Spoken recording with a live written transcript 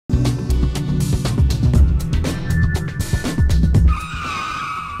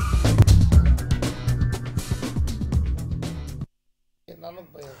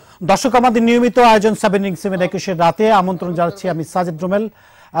দর্শক, আমাদের নিয়মিত আয়োজন 7-7-21 রাতে আমন্ত্রণ জানাচ্ছি আমি সাজিদ রুমেল।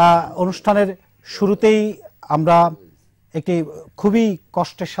 অনুষ্ঠানের শুরুতেই আমরা একটি খুবই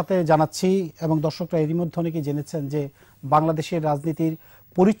কষ্টের সাথে জানাচ্ছি, এবং দর্শকরা এরই মধ্যে অনেকেই জেনেছেন যে বাংলাদেশের রাজনীতির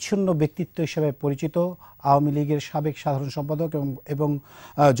পরিচ্ছন্ন ব্যক্তিত্ব হিসেবে পরিচিত আওয়ামী লীগের সাবেক সাধারণ সম্পাদক এবং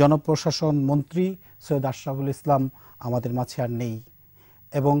জনপ্রশাসন মন্ত্রী সৈয়দ আশরাফুল ইসলাম আমাদের মাঝে আর নেই।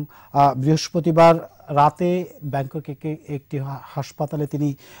 এবং বৃহস্পতিবার রাতে ব্যাংককে একটি হাসপাতালে তিনি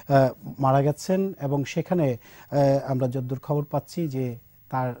মারা গেছেন, এবং সেখানে আমরা যতদূর খবর পাচ্ছি যে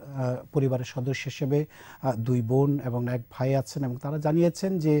তার পরিবারের সদস্য হিসেবে 2 বোন এবং 1 ভাই আছেন, এবং তারা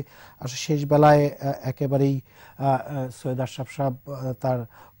জানিয়েছেন যে শেষ বেলায় একেবারেই সৈয়দ আশরাফ সাহেব তার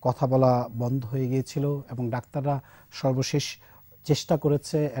কথা বলা বন্ধ হয়ে গিয়েছিল, এবং ডাক্তাররা সর্বশেষ চেষ্টা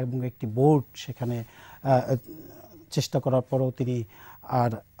করেছে এবং একটি বোর্ড সেখানে চেষ্টা করার পরও তিনি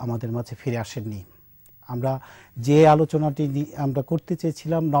আর আমাদের মাঝে ফিরে আসেননি। আমরা যে আলোচনাটি আমরা করতে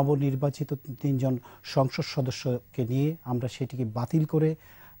চেয়েছিলাম নবনির্বাচিত 3 জন সংসদ সদস্যকে নিয়ে, আমরা সেটিকে বাতিল করে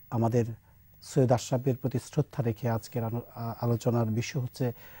আমাদের সৈয়দ আশরাফের প্রতি শ্রদ্ধা রেখে আজকের আলোচনার বিষয় হচ্ছে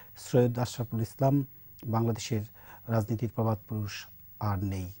সৈয়দ আশরাফুল ইসলাম, বাংলাদেশের রাজনীতির প্রবাদ পুরুষ আর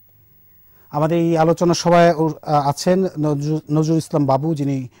নেই। আমাদের এই আলোচনা সভায় আছেন নজরুল ইসলাম বাবু,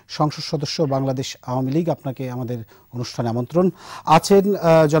 যিনি সংসদ সদস্য বাংলাদেশ আওয়ামী লীগ, আপনাকে আমাদের অনুষ্ঠানে আমন্ত্রণ। আছেন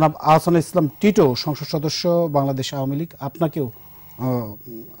জনাব আহসান ইসলাম টিটো, সংসদ সদস্য বাংলাদেশ আওয়ামী লীগ, আপনাকেও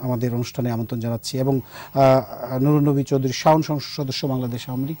আমাদের অনুষ্ঠানে আমন্ত্রণ জানাচ্ছি। এবং নুরুন নবী চৌধুরী শাওন, সংসদ সদস্য বাংলাদেশ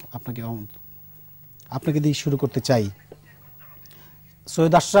আওয়ামী লীগ, আপনাকে আমন্ত্রণ। আপনাকে দিয়ে শুরু করতে চাই।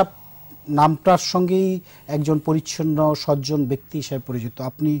 সৈয়দ আশরাফ নামটার সঙ্গেই একজন পরিচ্ছন্ন সজ্জন ব্যক্তি হিসেবে পরিচিত।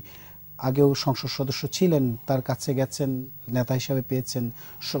 আপনি আগেও সংসদ সদস্য ছিলেন, তার কাছে গেছেন, নেতা হিসাবে পেয়েছেন,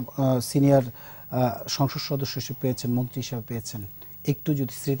 সিনিয়র সংসদ সদস্য হিসেবে পেয়েছেন, মন্ত্রী হিসাবে পেয়েছেন। একটু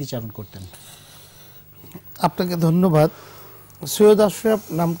যদি স্মৃতিচারণ করতেন। আপনাকে ধন্যবাদ। সৈয়দ আশরাফ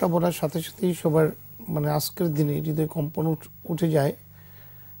নামটা বলার সাথে সাথেই সবার আজকের দিনে হৃদয় কম্পন উঠে যায়।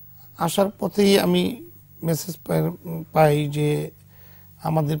 আসার পথেই আমি মেসেজ পাই যে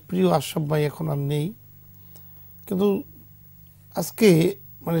আমাদের প্রিয় আশরাফ ভাই এখন আর নেই। কিন্তু আজকে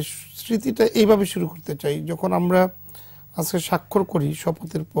স্মৃতিটা এইভাবে শুরু করতে চাই। যখন আমরা আজকে স্বাক্ষর করি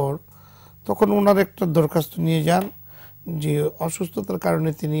শপথের পর, তখন ওনার একটা দরখাস্ত নিয়ে যান যে অসুস্থতার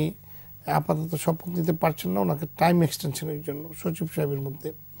কারণে তিনি আপাতত শপথ নিতে পারছেন না, ওনাকে টাইম এক্সটেনশনের জন্য সচিব সাহেবের মধ্যে।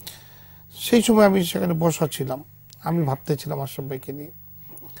 সেই সময় আমি সেখানে বসা ছিলাম, আমি ভাবতেছিলাম আশরাফ ভাইকে নিয়ে।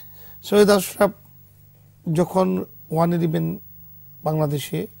 সৈয়দ আশরাফ যখন 111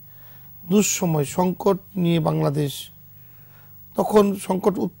 বাংলাদেশে দুঃসময় সংকট নিয়ে বাংলাদেশ, তখন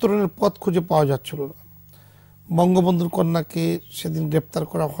সংকট উত্তরণের পথ খুঁজে পাওয়া যাচ্ছিল না। বঙ্গবন্ধুর কন্যাকে সেদিন গ্রেপ্তার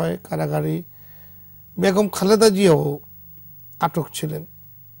করা হয় কারাগারে, বেগম খালেদা জিয়াও আটক ছিলেন।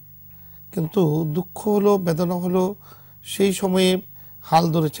 কিন্তু দুঃখ হলো, বেদনা হলো, সেই সময়ে হাল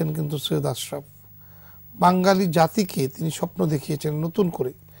ধরেছেন কিন্তু সৈয়দ আশরাফ। বাঙালি জাতিকে তিনি স্বপ্ন দেখিয়েছেন নতুন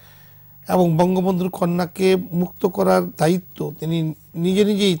করে, এবং বঙ্গবন্ধুর কন্যাকে মুক্ত করার দায়িত্ব তিনি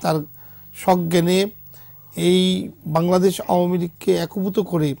নিজেই তার সজ্ঞানে এই বাংলাদেশ আওয়ামী লীগকে একভূত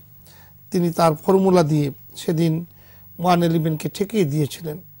করে তিনি তার ফর্মুলা দিয়ে সেদিন 111কে ঠেকিয়ে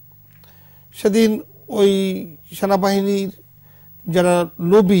দিয়েছিলেন। সেদিন ওই সেনাবাহিনীর যারা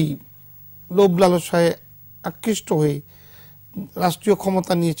লোভ লালসায় আকৃষ্ট হয়ে রাষ্ট্রীয়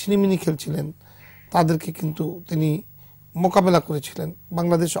ক্ষমতা নিয়ে ছিনিমিনি খেলছিলেন, তাদেরকে কিন্তু তিনি মোকাবেলা করেছিলেন।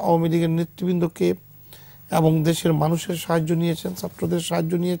 বাংলাদেশ আওয়ামী লীগের নেতৃবৃন্দকে এবং দেশের মানুষের সাহায্য নিয়েছেন, ছাত্রদের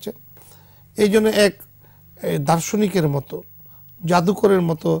সাহায্য নিয়েছেন। এই জন্য এক দার্শনিকের মতো, জাদুকরের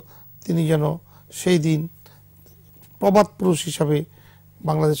মতো তিনি যেন সেই দিন প্রবাদ পুরুষ হিসাবে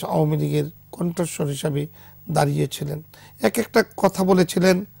বাংলাদেশ আওয়ামী লীগের কণ্ঠস্বর হিসাবে দাঁড়িয়েছিলেন। একটা কথা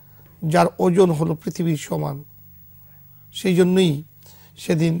বলেছিলেন যার ওজন হলো পৃথিবীর সমান। সেই জন্যই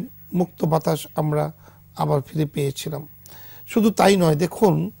সেদিন মুক্ত বাতাস আমরা আবার ফিরে পেয়েছিলাম। শুধু তাই নয়,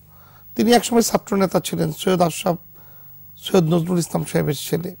 দেখুন তিনি একসময় ছাত্রনেতা ছিলেন। সৈয়দ আশরাফ সৈয়দ নজরুল ইসলাম সাহেবের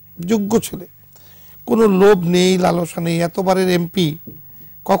ছেলে, যোগ্য ছেলে, কোনো লোভ নেই, লালসা নেই। এতবারের এমপি,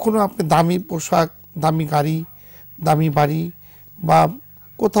 কখনো আপনি দামি পোশাক, দামি গাড়ি, দামি বাড়ি বা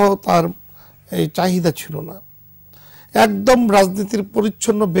কোথাও তার এই চাহিদা ছিল না। একদম রাজনীতির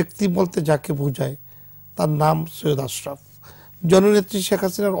পরিচ্ছন্ন ব্যক্তি বলতে যাকে বোঝায় তার নাম সৈয়দ আশরাফ। জননেত্রী শেখ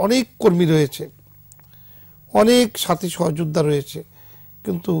হাসিনার অনেক কর্মী রয়েছে, অনেক সাথী সহযোদ্ধা রয়েছে,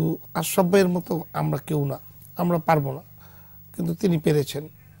 কিন্তু আশরাফ ভাইয়ের মতো আমরা কেউ না, আমরা পারবো না। কিন্তু তিনি পেরেছেন,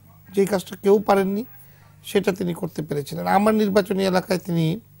 যেই কাজটা কেউ পারেননি সেটা তিনি করতে পেরেছিলেন। আমার নির্বাচনী এলাকায় তিনি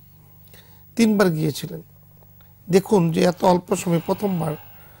 3 বার গিয়েছিলেন। দেখুন যে এত অল্প সময়ে, প্রথমবার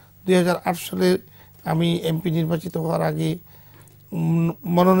 2008 সালে আমি এমপি নির্বাচিত হওয়ার আগে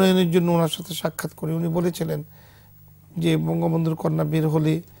মনোনয়নের জন্য ওনার সাথে সাক্ষাৎ করি। উনি বলেছিলেন যে বঙ্গবন্ধুর কন্যা বের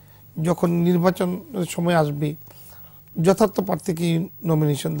হলে যখন নির্বাচনের সময় আসবে যথার্থ প্রার্থীকে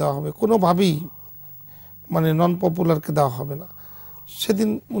নমিনেশন দেওয়া হবে, কোনোভাবেই মানে নন পপুলারকে দেওয়া হবে না। সেদিন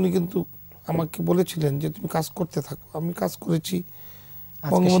উনি কিন্তু আমাকে বলেছিলেন যে তুমি কাজ করতে থাকো। আমি কাজ করেছি,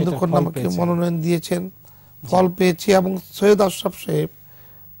 বঙ্গবন্ধু কন্যা আমাকে মনোনয়ন দিয়েছেন, ফল পেয়েছি। এবং সৈয়দ আশরাফ সাহেব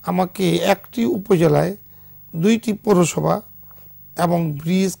আমাকে একটি উপজেলায় 2টি পৌরসভা এবং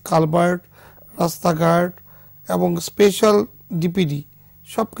ব্রিজ, কালভার্ট, রাস্তাঘাট এবং স্পেশাল ডিপিডি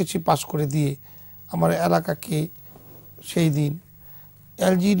সব কিছু পাশ করে দিয়ে আমার এলাকাকে সেই দিন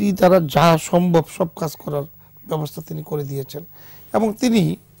এলজিডি দ্বারা যা সম্ভব সব কাজ করার ব্যবস্থা তিনি করে দিয়েছেন। এবং তিনি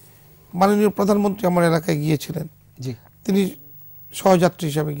মাননীয় প্রধানমন্ত্রী আমার এলাকায় গিয়েছিলেন, তিনি সহযাত্রী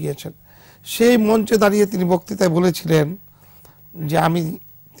হিসাবে গিয়েছেন। সেই মঞ্চে দাঁড়িয়ে তিনি বক্তৃতায় বলেছিলেন যে আমি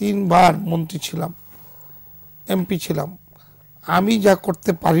 3 বার মন্ত্রী ছিলাম, এমপি ছিলাম, আমি যা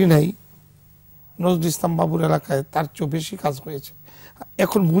করতে পারি নাই নজরুল ইসলাম বাবুর এলাকায় তার চেয়ে বেশি কাজ হয়েছে।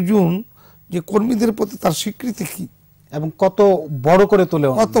 এখন বুঝুন যে কর্মীদের প্রতি তার স্বীকৃতি কি এবং কত বড় করে তোলে,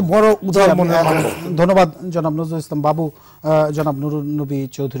 কত বড় উদাহরণ। ধন্যবাদ জনাব নজরুল ইসলাম বাবু। জনাব নুরুন নবী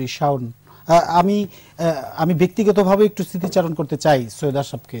চৌধুরী শাওন, আমি ব্যক্তিগতভাবে একটু স্মৃতিচারণ করতে চাই সৈয়দ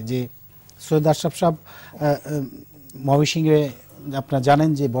আশরাফকে, যে সৈয়দ আশরাফ সাহেব ময়মনসিংহে আপনারা জানেন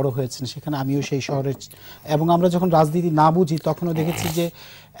যে বড় হয়েছেন, সেখানে আমিও সেই শহরের, এবং আমরা যখন রাজনীতি না বুঝি তখনও দেখেছি যে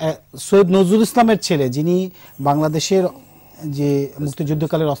সৈয়দ নজরুল ইসলামের ছেলে, যিনি বাংলাদেশের যে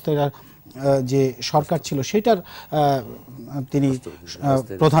মুক্তিযুদ্ধকালের অস্থায়ী যে সরকার ছিল সেটার তিনি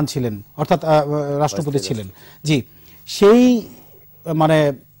প্রধান ছিলেন, অর্থাৎ রাষ্ট্রপতি ছিলেন। জি, সেই মানে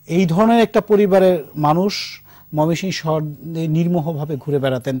এই ধরনের একটা পরিবারের মানুষ ময়মনসিংহ শহর নির্মোহভাবে ঘুরে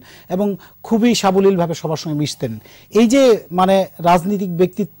বেড়াতেন এবং খুবই সাবলীলভাবে সবার সঙ্গে মিশতেন। এই যে মানে রাজনৈতিক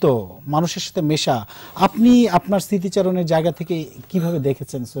ব্যক্তিত্ব, মানুষের সাথে মেশা, আপনি আপনার স্মৃতিচারণের জায়গা থেকে কিভাবে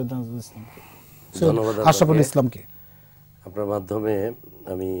দেখেছেন সৈয়দ নজরুল ইসলামকে, সৈয়দ আশরাফুল ইসলামকে? আপনার মাধ্যমে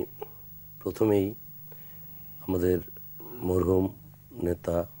আমি প্রথমেই আমাদের মরহুম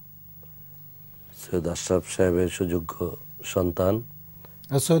নেতা সৈয়দ আশরাফ সাহেবের সুযোগ্য সন্তান,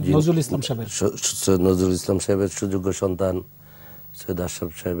 সৈয়দ নজরুল ইসলাম সাহেবের সুযোগ্য সন্তান সৈয়দ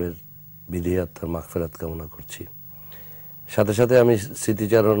আশরাফ সাহেবের বিধি আত্মার মাগফিরাত কামনা করছি। সাথে সাথে আমি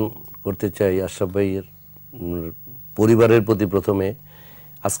স্মৃতিচারণ করতে চাই আশরাফ ভাইয়ের পরিবারের প্রতি। প্রথমে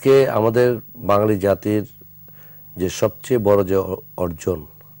আজকে আমাদের বাঙালি জাতির যে সবচেয়ে বড় যে অর্জন,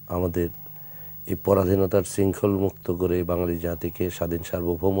 আমাদের এই পরাধীনতার শৃঙ্খল মুক্ত করে বাঙালি জাতিকে স্বাধীন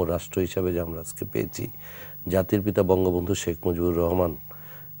সার্বভৌম রাষ্ট্র হিসাবে যে আমরা আজকে পেয়েছি, জাতির পিতা বঙ্গবন্ধু শেখ মুজিবুর রহমান,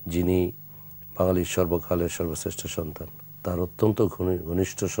 যিনি বাঙালির সর্বকালের সর্বশ্রেষ্ঠ সন্তান, তার অত্যন্ত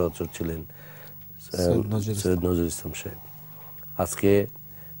ঘনিষ্ঠ সহচর ছিলেন সৈয়দ নজরুল ইসলাম সাহেব। আজকে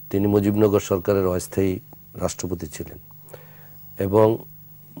তিনি মুজিবনগর সরকারের অস্থায়ী রাষ্ট্রপতি ছিলেন এবং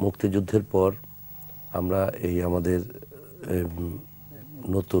মুক্তিযুদ্ধের পর আমরা এই আমাদের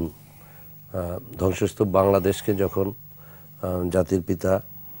নতুন ধ্বংসস্তূপ বাংলাদেশকে যখন জাতির পিতা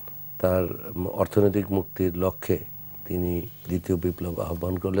তার অর্থনৈতিক মুক্তির লক্ষ্যে তিনি দ্বিতীয় বিপ্লব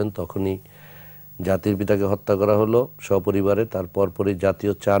আহ্বান করলেন, তখনই জাতির পিতাকে হত্যা করা হলো সপরিবারে। তার পরপরই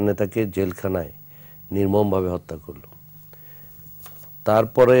জাতীয় 4 নেতাকে জেলখানায় নির্মমভাবে হত্যা করলো।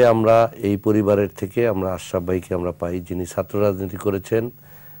 তারপরে আমরা এই পরিবারের থেকে আমরা আশরাফ ভাইকে আমরা পাই, যিনি ছাত্র রাজনীতি করেছেন।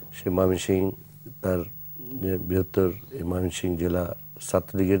 সে ময়মনসিংহ তার বৃহত্তর ময়মনসিংহ জেলা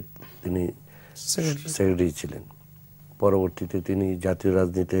ছাত্রলীগের তিনি সেক্রেটারি ছিলেন। পরবর্তীতে তিনি জাতীয়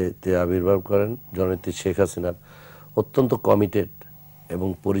রাজনীতিতে আবির্ভাব করেন। জননেত্রী শেখ হাসিনার অত্যন্ত কমিটেড এবং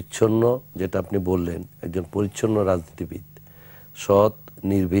পরিচ্ছন্ন, যেটা আপনি বললেন, একজন পরিচ্ছন্ন রাজনীতিবিদ, সৎ,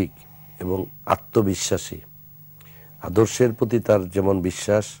 নির্ভীক এবং আত্মবিশ্বাসী। আদর্শের প্রতি তার যেমন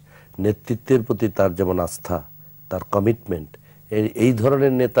বিশ্বাস, নেতৃত্বের প্রতি তার যেমন আস্থা, তার কমিটমেন্ট, এই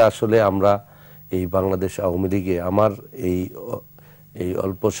ধরনের নেতা আসলে আমরা এই বাংলাদেশ আওয়ামী লীগে, আমার এই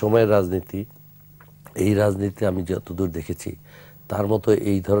অল্প সময়ের রাজনীতি, এই রাজনীতি আমি যতদূর দেখেছি, তার মতো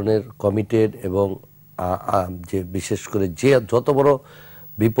এই ধরনের কমিটেড এবং যে বিশেষ করে যে যত বড়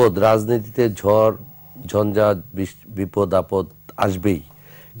বিপদ রাজনীতিতে, ঝড় ঝঞ্ঝাট, বিপদ আপদ আসবেই,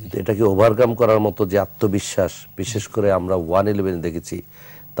 এটাকে ওভারকাম করার মতো যে আত্মবিশ্বাস, বিশেষ করে আমরা 111 দেখেছি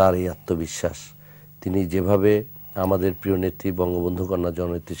তার এই আত্মবিশ্বাস। তিনি যেভাবে আমাদের প্রিয় নেত্রী বঙ্গবন্ধু কন্যা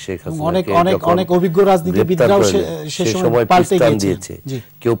জননেত্রী শেখ হাসিনাকে অনেক অভিজ্ঞ রাজনীতিবিদরাও সেই সময় পিস্টান দিয়েছে,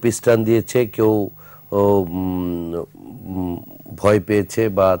 কেউ পিস্টান দিয়েছে, কেউ ভয় পেয়েছে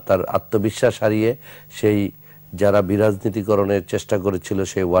বা তার আত্মবিশ্বাস হারিয়ে সেই যারা বিরাজনীতিকরণের চেষ্টা করেছিল,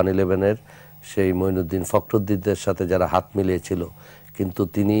 সেই 111-এর সেই মঈনুদ্দিন ফখরুদ্দিনদের সাথে যারা হাত মিলিয়েছিল, কিন্তু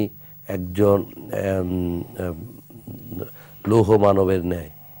তিনি একজন লৌহ মানবের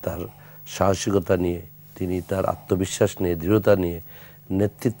ন্যায় তার সাহসিকতা নিয়ে, তিনি তার আত্মবিশ্বাস নিয়ে, দৃঢ়তা নিয়ে,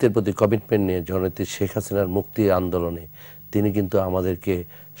 নেতৃত্বের প্রতি কমিটমেন্ট নিয়ে জননেত্রী শেখ হাসিনার মুক্তি আন্দোলনে তিনি কিন্তু আমাদেরকে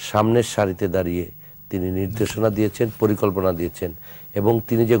সামনের সারিতে দাঁড়িয়ে তিনি নির্দেশনা দিয়েছেন, পরিকল্পনা দিয়েছেন, এবং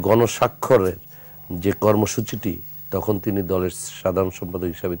তিনি যে গণস্বাক্ষরের যে কর্মসূচিটি, তখন তিনি দলের সাধারণ সম্পাদক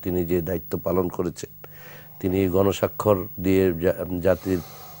হিসাবে তিনি যে দায়িত্ব পালন করেছেন, তিনি গণস্বাক্ষর দিয়ে জাতির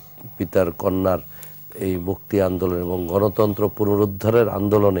পিতার কন্যার এই মুক্তি আন্দোলন এবং গণতন্ত্র পুনরুদ্ধারের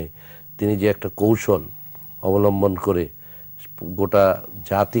আন্দোলনে তিনি যে একটা কৌশল অবলম্বন করে গোটা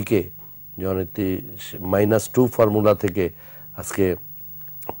জাতিকে -2 ফর্মুলা থেকে আজকে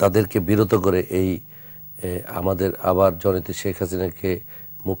তাদেরকে বিরত করে এই আমাদের আবার জননেত্রী শেখ হাসিনাকে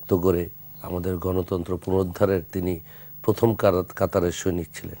মুক্ত করে আমাদের গণতন্ত্র পুনরুদ্ধারের তিনি প্রথম কাতারের সৈনিক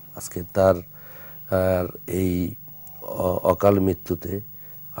ছিলেন। আজকে তার এই অকাল মৃত্যুতে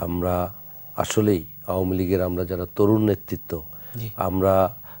আমরা আসলেই আওয়ামী লীগের আমরা যারা তরুণ নেতৃত্ব, আমরা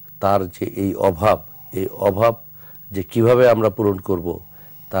তার যে এই অভাব যে কিভাবে আমরা পূরণ করব,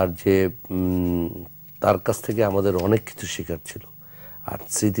 তার কাছ থেকে আমাদের অনেক কিছু শেখার ছিল। আর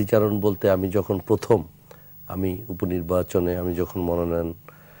স্মৃতিচারণ বলতে আমি যখন আমি উপনির্বাচনে আমি যখন মনোনয়ন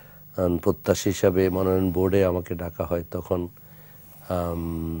প্রত্যাশী হিসাবে মনোনয়ন বোর্ডে আমাকে ডাকা হয়, তখন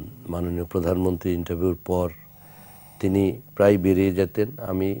মাননীয় প্রধানমন্ত্রী ইন্টারভিউর পর তিনি প্রায় বেরিয়ে যেতেন।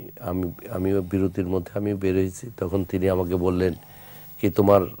 আমিও বিরতির মধ্যে আমিও বেরিয়েছি, তখন তিনি আমাকে বললেন কি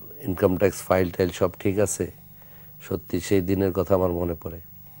তোমার ইনকাম ট্যাক্স ফাইল টাইল সব ঠিক আছে? সত্যি সেই দিনের কথা আমার মনে পড়ে।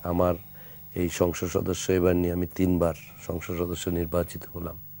 আমার এই সংসদ সদস্য এবার নিয়ে আমি 3 বার সংসদ সদস্য নির্বাচিত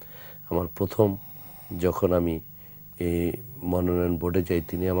হলাম। আমার প্রথম যখন আমি এই মনোনয়ন বোর্ডে যাই,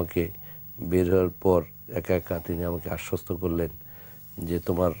 তিনি আমাকে বের হওয়ার পর একা একা তিনি আমাকে আশ্বস্ত করলেন যে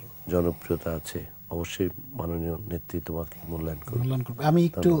তোমার জনপ্রিয়তা আছে, অবশ্যই মাননীয় নেত্রী তোমাকে মূল্যায়ন করবে। আমি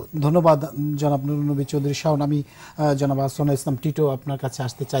একটু ধন্যবাদ জনাব নুরুন নবী চৌধুরী শাওন। আমি জনাব হাসানুল ইসলাম টিটো আপনার কাছে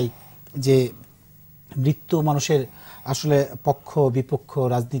আসতে চাই যে মৃত্যু মানুষের আসলে পক্ষ বিপক্ষ,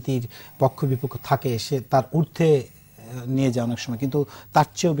 রাজনীতির পক্ষ বিপক্ষ থাকে, সে তার ঊর্ধ্বে নিয়ে যায় অনেক সময়, কিন্তু তার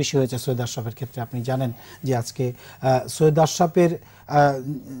চেয়েও বেশি হয়েছে সৈয়দ আশরাফের ক্ষেত্রে। আপনি জানেন যে আজকে সৈয়দ আশরাফের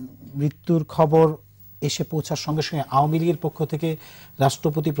মৃত্যুর খবর এসে পৌঁছার সঙ্গে সঙ্গে আওয়ামী লীগের পক্ষ থেকে,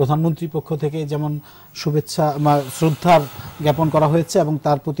 রাষ্ট্রপতি প্রধানমন্ত্রীর পক্ষ থেকে যেমন শুভেচ্ছা শ্রদ্ধার জ্ঞাপন করা হয়েছে এবং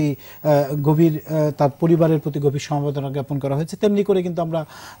তার প্রতি তার পরিবারের প্রতি গভীর সমবেদনা জ্ঞাপন করা হয়েছে, তেমনি করে কিন্তু আমরা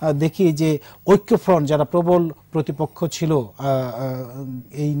দেখি যে ঐক্যফ্রন্ট যারা প্রবল প্রতিপক্ষ ছিল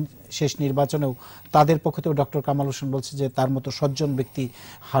এই শেষ নির্বাচনেও, তাদের পক্ষ থেকে ডক্টর কামাল হোসেন বলছে যে তার মতো সজ্জন ব্যক্তি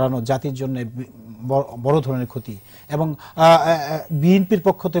হারানো জাতির জন্য বড় ধরনের ক্ষতি। এবং বিএনপির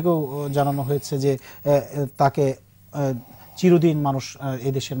পক্ষ থেকেও জানানো হয়েছে যে তাকে চিরদিন মানুষ,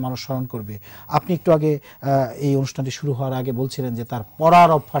 এদেশের মানুষ স্মরণ করবে। আপনি একটু আগে এই অনুষ্ঠানটি শুরু হওয়ার আগে বলছিলেন যে তার পড়ার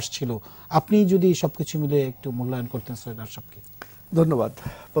অভ্যাস ছিল। আপনি যদি সবকিছু মিলে একটু মূল্যায়ন করতেন সৈয়দ আশরাফকে। ধন্যবাদ।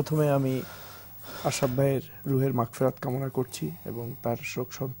 প্রথমে আমি আশরাফ ভাইয়ের রুহের মাগফিরাত কামনা করছি এবং তার শোক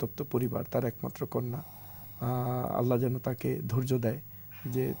সন্তপ্ত পরিবার, তার একমাত্র কন্যা, আল্লাহ যেন তাকে ধৈর্য দেয়।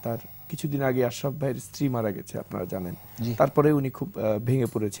 যে তার কিছুদিন আগে আশরাফ ভাইয়ের স্ত্রী মারা গেছে, আপনারা জানেন। তারপরে উনি খুব ভেঙে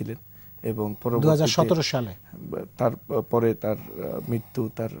পড়েছিলেন এবং 2017 সালে তারপরে তার মৃত্যু,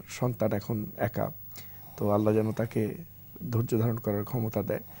 তার সন্তান এখন একা। তো আল্লাহ যেন তাকে ধৈর্য ধারণ করার ক্ষমতা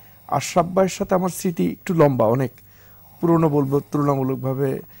দেয়। আশরাফ ভাইয়ের সাথে আমার স্মৃতি একটু লম্বা, অনেক পুরনো বলবো তুলনামূলকভাবে।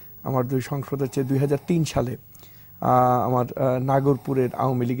 আমার 2 সংসদ হচ্ছে 2003 সালে আমার নাগরপুরের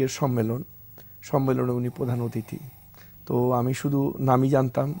আওয়ামী লীগের সম্মেলনে উনি প্রধান অতিথি। তো আমি শুধু নামই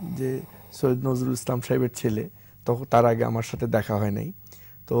জানতাম যে সৈয়দ নজরুল ইসলাম সাহেবের ছেলে, তখন তার আগে আমার সাথে দেখা হয় নাই।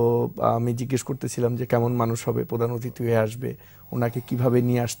 তো আমি জিজ্ঞেস করতেছিলাম যে কেমন মানুষ হবে, প্রধান অতিথি হয়ে আসবে, ওনাকে কিভাবে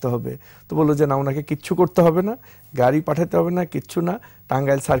নিয়ে আসতে হবে। তো বললো যে না, ওনাকে কিচ্ছু করতে হবে না, গাড়ি পাঠাতে হবে না, কিচ্ছু না,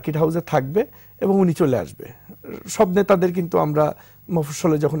 টাঙ্গাইল সার্কিট হাউসে থাকবে এবং উনি চলে আসবে। সব নেতাদের কিন্তু আমরা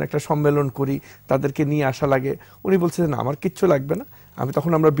মফস্বলে যখন একটা সম্মেলন করি তাদেরকে নিয়ে আসা লাগে, উনি বলছে না আমার কিচ্ছু লাগবে না,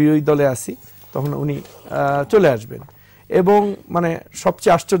 তখন আমরা বিরোধী দলে আসি, তখন উনি চলে আসবেন। এবং মানে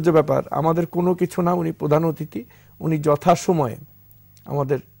সবচেয়ে আশ্চর্য ব্যাপার, আমাদের কোনো কিছু না, উনি প্রধান অতিথি, উনি যথাসময়ে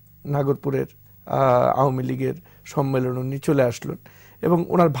আমাদের নাগরপুরের আওয়ামী লীগের সম্মেলন উনি চলে আসলেন। এবং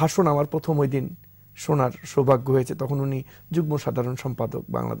ওনার ভাষণ আমার প্রথম ওই দিন শোনার সৌভাগ্য হয়েছে। তখন উনি যুগ্ম সাধারণ সম্পাদক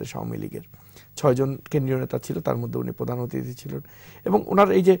বাংলাদেশ আওয়ামী লীগের, 6 জন কেন্দ্রীয় নেতা ছিল, তার মধ্যে উনি প্রধান অতিথি ছিলেন। এবং ওনার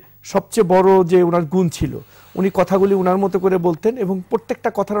এই যে সবচেয়ে বড় যে ওনার গুণ ছিল, উনি কথাগুলি ওনার মতো করে বলতেন এবং প্রত্যেকটা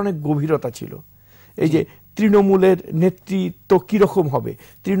কথার অনেক গভীরতা ছিল। এই যে তৃণমূলের নেতৃত্ব কিরকম হবে,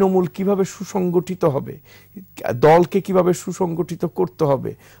 তৃণমূল কিভাবে সুসংগঠিত হবে, দলকে কিভাবে সুসংগঠিত করতে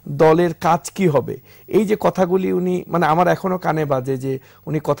হবে, দলের কাজ কি হবে, এই যে কথাগুলি উনি মানে আমার এখনো কানে বাজে যে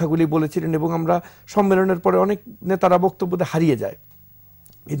উনি কথাগুলি বলেছিলেন। এবং আমরা সম্মেলনের পরে অনেক নেতারা বক্তব্য হারিয়ে যায়,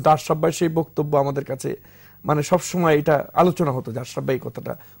 কিন্তু আশরাফ ভাই সেই বক্তব্য আমাদের কাছে মানে সবসময় এটা আলোচনা হতো যে আশরাফ ভাই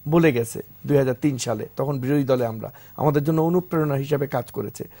কথাটা বলে গেছে 2003 সালে, তখন বিরোধী দলে আমরা, আমাদের জন্য অনুপ্রেরণা হিসেবে কাজ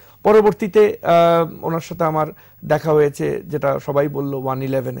করেছে। পরবর্তীতে ওনার সাথে আমার দেখা হয়েছে, যেটা সবাই বলল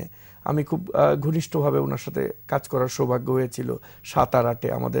 1/11-এ। আমি খুব ঘনিষ্ঠভাবে ওনার সাথে কাজ করার সৌভাগ্য হয়েছিল। 7 আর 8-এ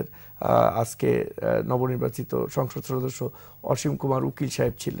আমাদের আজকে নবনির্বাচিত সংসদ সদস্য অসীম কুমার উকিল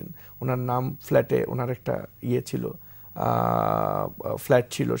সাহেব ছিলেন, ওনার নাম ফ্ল্যাটে ওনার একটা ছিল, ফ্ল্যাট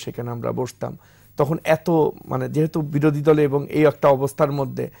ছিল, সেখানে আমরা বসতাম। তখন এত মানে যেহেতু বিরোধী দলে এবং এই একটা অবস্থার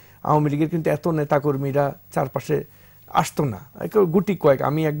মধ্যে আওয়ামী লীগের কিন্তু এত নেতাকর্মীরা চারপাশে আসতো না, গুটি কয়েক।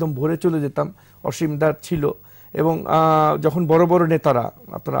 আমি একদম ভোরে চলে যেতাম, অসীমদার ছিল। এবং যখন বড় বড় নেতারা,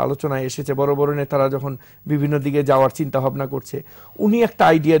 আপনারা আলোচনায় এসেছে, বড় বড় নেতারা যখন বিভিন্ন দিকে যাওয়ার চিন্তা ভাবনা করছে, উনি একটা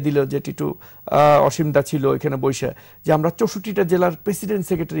আইডিয়া দিল, যে টিটু অসীমদা ছিল এখানে বসে, যে আমরা 64টা জেলার প্রেসিডেন্ট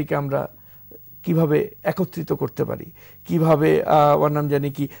সেক্রেটারিকে আমরা কিভাবে একত্রিত করতে পারি, কিভাবে ওর নাম জানি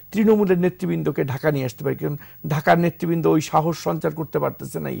কি তৃণমূলের নেতৃবৃন্দকে ঢাকা নিয়ে আসতে পারি, কারণ ঢাকার নেতৃবৃন্দ ওই সাহস সঞ্চার করতে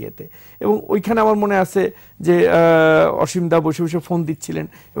পারতেছে না ইয়েতে। এবং ওইখানে আমার মনে আছে যে অসীমদা বসে বসে ফোন দিচ্ছিলেন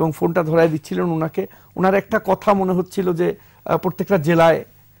এবং ফোনটা ধরাই দিচ্ছিলেন ওনাকে। ওনার একটা কথা মনে হচ্ছিল যে প্রত্যেকটা জেলায়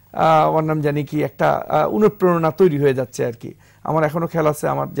ওর নাম জানি কি একটা অনুপ্রেরণা তৈরি হয়ে যাচ্ছে আর কি। আমার এখনো খেয়াল আছে,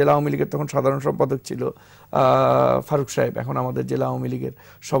 আমার জেলা আওয়ামী লীগের তখন সাধারণ সম্পাদক ছিল ফারুক সাহেব, এখন আমাদের জেলা আওয়ামী লীগের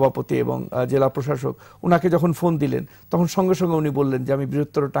সভাপতি এবং জেলা প্রশাসক। ওনাকে যখন ফোন দিলেন তখন সঙ্গে সঙ্গে উনি বললেন যে আমি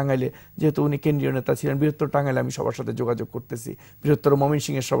বৃহত্তর টাঙ্গাইলে, যেহেতু উনি কেন্দ্রীয় নেতা ছিলেন, বৃহত্তর টাঙ্গাইলে আমি সবার সাথে যোগাযোগ করতেছি, বৃহত্তর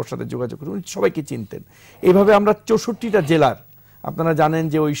ময়মনসিংহের সবার সাথে যোগাযোগ করতেছি। উনি সবাইকে চিনতেন। এইভাবে আমরা 64টা জেলার, আপনারা জানেন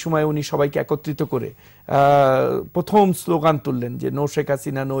যে ওই সময় উনি সবাইকে একত্রিত করে প্রথম স্লোগান তুললেন যে no Sheikh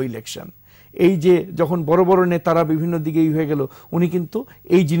Hasina no election. এই যে যখন বড় বড় নেতারা বিভিন্ন দিকেই হয়ে গেল, উনি কিন্তু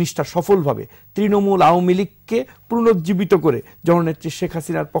এই জিনিসটা সফলভাবে তৃণমূল আওয়ামী লীগকে পুনরুজ্জীবিত করে জননেত্রী শেখ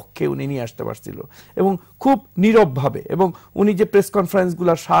হাসিনার পক্ষে উনি নিয়ে আসতে পারছিল, এবং খুব নীরবভাবে। এবং উনি যে প্রেস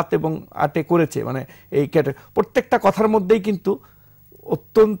কনফারেন্সগুলো 7 এবং 8-এ করেছে, মানে এই প্রত্যেকটা কথার মধ্যেই কিন্তু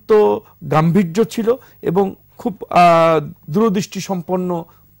অত্যন্ত গাম্ভীর্য ছিল এবং খুব দূরদৃষ্টি সম্পন্ন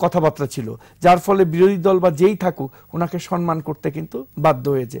কথাবার্তা ছিল, যার ফলে বিরোধী দল বা যেই থাকুক ওনাকে সম্মান করতে কিন্তু বাধ্য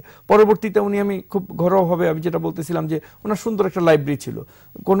হয়েছে। পরবর্তীতে উনি, আমি খুব ঘরোয়াভাবে আমি যেটা বলতেছিলাম যে ওনার সুন্দর একটা লাইব্রেরি ছিল,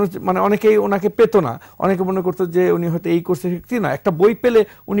 কোনো মানে অনেকেই ওনাকে পেতো না, অনেকে মনে করতো যে উনি হয়তো এই করছে, না, একটা বই পেলে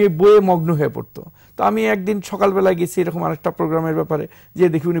উনি বইয়ে মগ্ন হয়ে পড়তো। তো আমি একদিন সকালবেলা গেছি এরকম আরেকটা প্রোগ্রামের ব্যাপারে, যে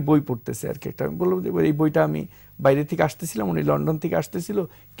দেখি উনি বই পড়তেছে আর কি। একটা আমি বললাম যে এই বইটা আমি বাইরে থেকে আসতেছিলাম, উনি লন্ডন থেকে আসতেছিল,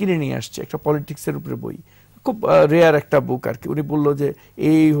 কিনে নিয়ে আসছে, একটা পলিটিক্সের উপরে বই, খুব রেয়ার একটা বুক আর কি। উনি বললো যে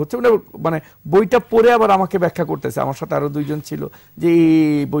এই হচ্ছে, মানে বইটা পড়ে আবার আমাকে ব্যাখ্যা করতেছে, আমার সাথে আরো 2 জন ছিল, যে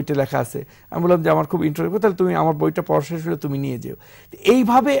এই বইটা লেখা আছে। আমি বললাম যে আমার খুব ইন্টারেস্ট, তাহলে তুমি আমার বইটা পড়া শেষ হলে তুমি নিয়ে যেও।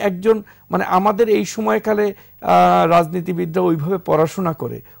 এইভাবে একজন, মানে আমাদের এই সময়কালে রাজনীতিবিদরা ওইভাবে পড়াশোনা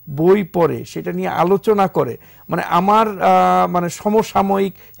করে, বই পড়ে, সেটা নিয়ে আলোচনা করে, মানে আমার মানে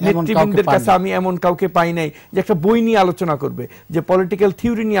সমসাময়িক নেতৃবৃন্দের কাছে আমি এমন কাউকে পাই নাই যে একটা বই নিয়ে আলোচনা করবে, যে পলিটিক্যাল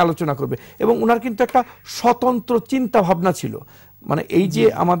থিওরি নিয়ে আলোচনা করবে। এবং ওনার কিন্তু একটা স্বতন্ত্র চিন্তা ভাবনা ছিল, মানে এই যে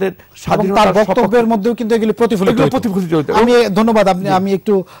আমাদের স্বাধীনতার বক্তব্যের মধ্যেও কিন্তু এগুলি প্রতিফলিত হতো। আমি ধন্যবাদ। আমি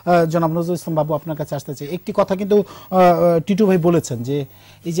একটু জনাব নজরুল ইসলাম বাবু আপনার কাছে আসতে চাই। একটি কথা কিন্তু টিটু ভাই বলেছেন যে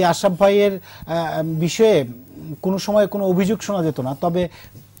এই যে আশরাফ ভাইয়ের বিষয়ে কোনো সময় কোনো অভিযোগ শোনা যেত না, তবে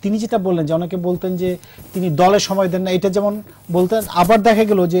তিনি যেটা বললেন যে অনেকে বলতেন যে তিনি দলে সময় দেন না, এটা যেমন বলতেন। আবার দেখা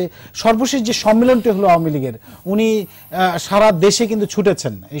গেল যে সর্বশেষ যে সম্মেলনটি হলো আওয়ামী লীগের, উনি সারা দেশে কিন্তু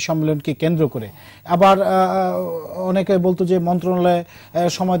ছুটেছেন এই সম্মেলনকে কেন্দ্র করে। আবার অনেকে বলতো যে মন্ত্রণালয়ে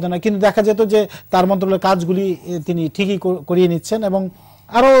সময় দেন না, কিন্তু দেখা যেত যে তার মন্ত্রণালয়ের কাজগুলি তিনি ঠিকই করিয়ে নিচ্ছেন। এবং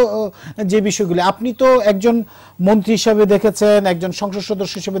আরো যে বিষয়গুলি, আপনি তো একজন মন্ত্রী হিসেবে দেখেছেন, একজন সংসদ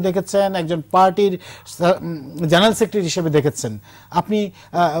সদস্য হিসেবে দেখেছেন, একজন পার্টির জেনারেল সেক্রেটারি হিসেবে দেখেছেন, আপনি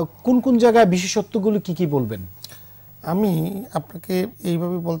কোন কোন জায়গায় বিশেষত্বগুলো কি কি বলবেন? আমি আপনাকে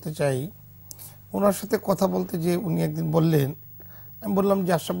এইভাবে বলতে চাই, ওনার সাথে কথা বলতে যে উনি একদিন বললেন, আমি বললাম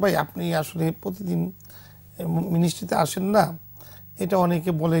যে আশরাফ ভাই আপনি আসলে প্রতিদিন মিনিস্ট্রিতে আসেন না, এটা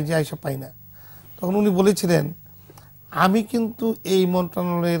অনেকে বলে যে আইসা পাই না। তখন উনি বলেছিলেন আমি কিন্তু এই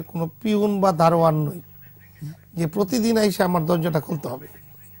মন্ত্রণালয়ের কোনো পিউন বা দারোয়ান নই যে প্রতিদিন আইসা আমার দরজাটা খুলতে হবে।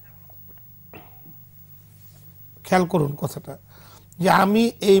 খেয়াল করুন কথাটা, যে আমি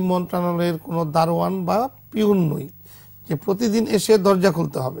এই মন্ত্রণালয়ের কোনো দারোয়ান বা পিউন নই যে প্রতিদিন এসে দরজা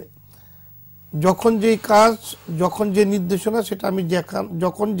খুলতে হবে। যখন যেই কাজ, যখন যে নির্দেশনা, সেটা আমি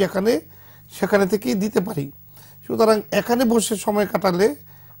যখন যেখানে সেখানে থেকেই দিতে পারি। সুতরাং এখানে বসে সময় কাটালে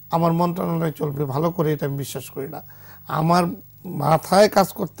আমার মন্ত্রণালয় চলবে ভালো করে, এটা আমি বিশ্বাস করি না। আমার মাথায় কাজ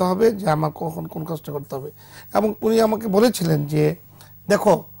করতে হবে যে আমার কখন কোন কাজটা করতে হবে। এবং উনি আমাকে বলেছিলেন যে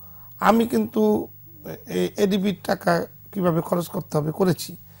দেখো আমি কিন্তু এডিবির টাকা কিভাবে খরচ করতে হবে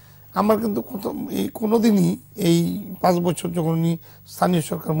করেছি। আমার কিন্তু কোনোদিনই এই 5 বছর যখন উনি স্থানীয়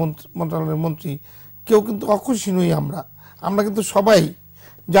সরকার মন্ত্রণালয়ের মন্ত্রী কেউ কিন্তু অখুশি নই। আমরা কিন্তু সবাই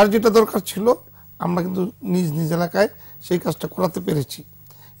যার যেটা দরকার ছিল আমরা কিন্তু নিজ নিজ এলাকায় সেই কাজটা করাতে পেরেছি।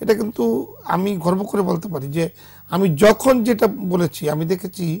 এটা কিন্তু আমি গর্ব করে বলতে পারি যে আমি যখন যেটা বলেছি, আমি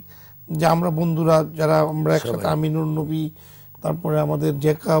দেখেছি যে আমরা বন্ধুরা যারা আমরা একসাথে, আমিনুর নবী, তারপরে আমাদের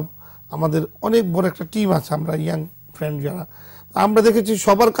জেকাব, আমাদের অনেক বড় একটা টিম আছে, আমরা ইয়াং ফ্রেন্ড যারা, আমরা দেখেছি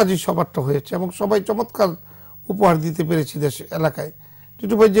সবার কাজই সবারটা হয়েছে এবং সবাই চমৎকার উপহার দিতে পেরেছি দেশ এলাকায়।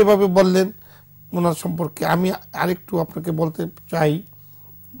 টিটু ভাই যেভাবে বললেন ওনার সম্পর্কে, আমি আরেকটু আপনাকে বলতে চাই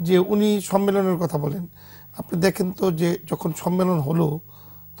যে উনি সম্মেলনের কথা বলেন। আপনি দেখেন তো যে যখন সম্মেলন হলো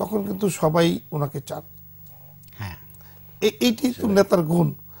তখন কিন্তু সবাই ওনাকে চান। হ্যাঁ, এইটি তো নেতার গুণ।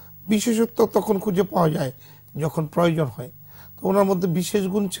 বিশেষত্ব তখন খুঁজে পাওয়া যায় যখন প্রয়োজন হয়। তো ওনার মধ্যে বিশেষ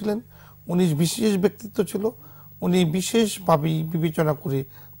গুণ ছিলেন, উনি বিশেষ ব্যক্তিত্ব ছিল, উনি বিশেষভাবেই বিবেচনা করে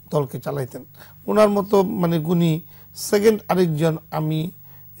দলকে চালাইতেন। ওনার মতো মানে গুণী সেকেন্ড আরেকজন আমি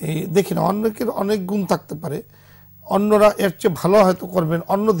দেখি না। অনেকের অনেক গুণ থাকতে পারে, অন্যরা এর চেয়ে ভালো হয়তো করবেন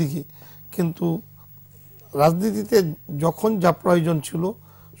অন্যদিকে, কিন্তু রাজনীতিতে যখন যা প্রয়োজন ছিল,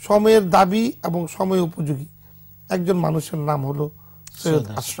 সময়ের দাবি এবং সময় উপযোগী একজন মানুষের নাম হলো সৈয়দ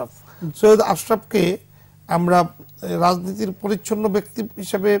আশরাফ। সৈয়দ আশরাফকে আমরা রাজনীতির পরিচ্ছন্ন ব্যক্তি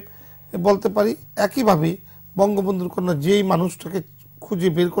হিসেবে বলতে পারি। একইভাবে বঙ্গবন্ধুর কন্যা যেই মানুষটাকে খুঁজে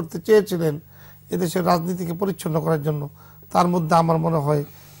বের করতে চেয়েছিলেন এদেশের রাজনীতিকে পরিচ্ছন্ন করার জন্য, তার মধ্যে আমার মনে হয়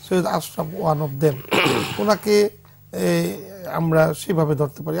Syed Ashraf one of them. ওনাকে আমরা সেভাবে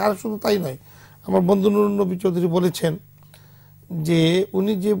ধরতে পারি। আর শুধু তাই নয়, আমার বন্ধু নুরুন নবী চৌধুরী বলেছেন যে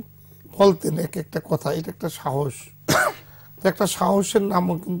উনি যে বলতেন এক একটা কথা, এটা একটা সাহস। একটা সাহসের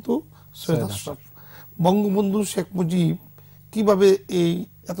নামও কিন্তু সৈয়দ আশরাফ। বঙ্গবন্ধু শেখ মুজিব কিভাবে এই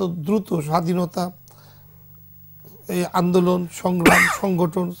এত দ্রুত স্বাধীনতা, এই আন্দোলন সংগ্রাম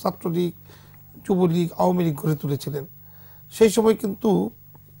সংগঠন, ছাত্রলীগ, যুবলীগ, আওয়ামী লীগ গড়ে তুলেছিলেন, সেই সময় কিন্তু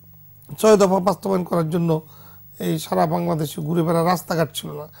 ৬ দফা বাস্তবায়ন করার জন্য এই সারা বাংলাদেশে ঘুরে বেড়া রাস্তাঘাট ছিল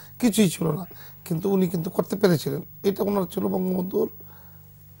না, কিছুই ছিল না, কিন্তু উনি কিন্তু করতে পেরেছিলেন। এটা ওনার ছিল বঙ্গবন্ধুর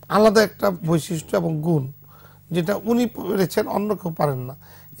আলাদা একটা বৈশিষ্ট্য এবং গুণ, যেটা উনি পেরেছেন অন্য কেউ পারেন না।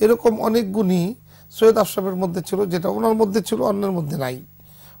 এরকম অনেক গুণই সৈয়দ আশরাফের মধ্যে ছিল, যেটা ওনার মধ্যে ছিল অন্যের মধ্যে নাই।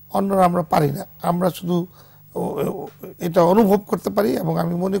 অন্যরা আমরা পারি না, আমরা শুধু এটা অনুভব করতে পারি। এবং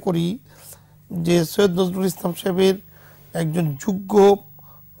আমি মনে করি যে সৈয়দ নজরুল ইসলাম সাহেবের একজন যোগ্য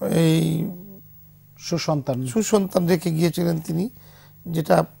এই সুসন্তান রেখে গিয়েছিলেন তিনি,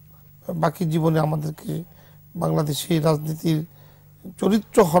 যেটা বাকি জীবনে আমাদেরকে বাংলাদেশে রাজনীতির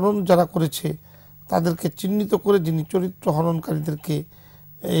চরিত্র হনন যারা করেছে তাদেরকে চিহ্নিত করে যিনি চরিত্র হননকারীদেরকে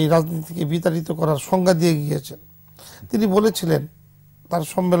এই রাজনীতিকে বিতাড়িত করার সংজ্ঞা দিয়ে গিয়েছেন। তিনি বলেছিলেন তার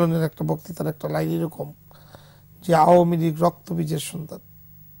সম্মেলনের একটা বক্তৃতার একটা লাইন এরকম যে আওয়ামী লীগ রক্তবীজের সন্তান,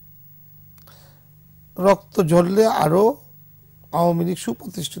 রক্ত ঝরলে আরো আওয়ামী লীগ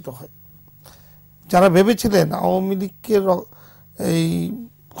সুপ্রতিষ্ঠিত হয়। যারা ভেবেছিলেন আওয়ামী লীগকে এই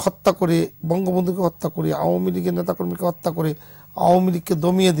হত্যা করে, বঙ্গবন্ধুকে হত্যা করে, আওয়ামী লীগের নেতাকর্মীকে হত্যা করে আওয়ামী লীগকে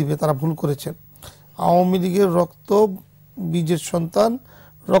দমিয়ে দিবে, তারা ভুল করেছেন। আওয়ামী লীগের রক্ত বীজের সন্তান,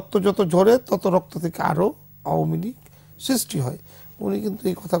 রক্ত যত ঝরে তত রক্ত থেকে আরো আওয়ামী লীগ সৃষ্টি হয়। উনি কিন্তু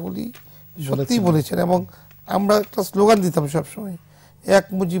এই কথাগুলি সত্যিই বলেছেন। এবং আমরা একটা স্লোগান দিতাম সবসময়, এক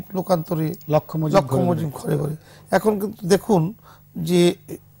মুজিব লোকান্তরে লক্ষ মুজিব ঘরে ঘরে। এখন কিন্তু দেখুন যে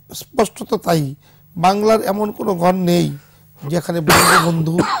স্পষ্টত তাই, বাংলার এমন কোনো ঘর নেই যেখানে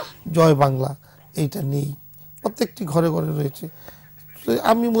বঙ্গবন্ধু জয় বাংলা এইটা নেই, প্রত্যেকটি ঘরে ঘরে রয়েছে।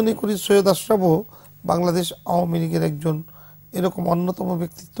 আমি মনে করি সৈয়দ আশরাফও বাংলাদেশ আওয়ামী লীগের একজন এরকম অন্যতম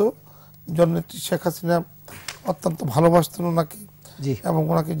ব্যক্তিত্ব। জননেত্রী শেখ হাসিনা অত্যন্ত ভালোবাসতেন ওনাকে এবং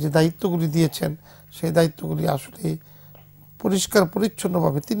ওনাকে যে দায়িত্বগুলি দিয়েছেন সেই দায়িত্বগুলি আসলে পরিষ্কার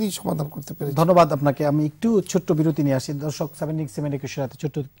পরিচ্ছন্নভাবে তিনি সমাধান করতে পেরেছেন। ধন্যবাদ আপনাকে। আমি একটু ছোট্ট বিরতি নিয়ে আসি। দর্শক 7-7 রাতে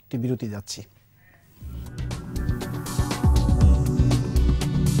ছোট্ট একটি বিরতি যাচ্ছি।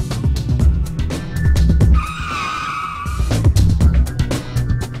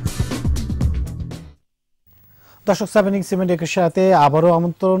 দর্শক 7-7 রাতে আবারও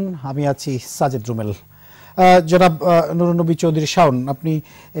আমন্ত্রণ। আমি আছি সাজেদ রুমেল। জনাব নুরুন নবী চৌধুরী শাওন, আপনি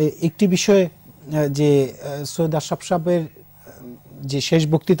একটি বিষয়ে যে সৈয়দ আশরাফ সাহেবের যে শেষ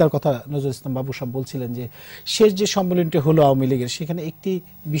বক্তৃতার কথা নজরুল ইসলাম বাবু সাহেব বলছিলেন যে শেষ যে সম্মেলনটি হলো আওয়ামী লীগের, সেখানে একটি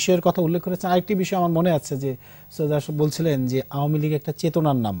বিষয়ের কথা উল্লেখ করেছেন। আরেকটি বিষয় আমার মনে আছে যে সৈয়দ আশরাফ বলছিলেন যে আওয়ামী লীগ একটা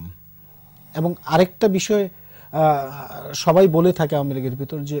চেতনার নাম। এবং আরেকটা বিষয় সবাই বলে থাকে আওয়ামী লীগের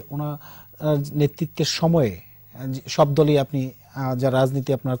ভিতর যে ওনার নেতৃত্বের সময়ে সব দলই, আপনি যারা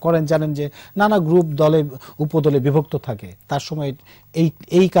রাজনীতি আপনারা করেন জানেন যে নানা গ্রুপ দলে উপদলে বিভক্ত থাকে, তার সময়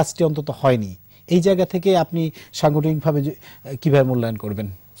এই কাজটি অন্তত হয়নি। এই জায়গা থেকে আপনি সাংগঠনিকভাবে কিভাবে মূল্যায়ন করবেন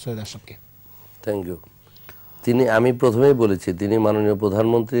সৈয়দ আশরাফকে? Thank you. তিনি, আমি প্রথমেই বলেছি, তিনি মাননীয়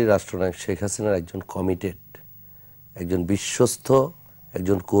প্রধানমন্ত্রী রাষ্ট্রনায়ক শেখ হাসিনার একজন কমিটেড, একজন বিশ্বস্ত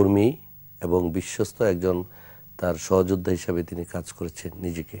একজন কর্মী এবং বিশ্বস্ত একজন তার সহযোদ্ধা হিসাবে তিনি কাজ করেছেন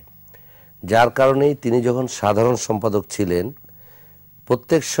নিজেকে। যার কারণেই তিনি যখন সাধারণ সম্পাদক ছিলেন,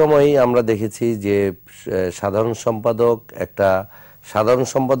 প্রত্যেক সময়ই আমরা দেখেছি যে সাধারণ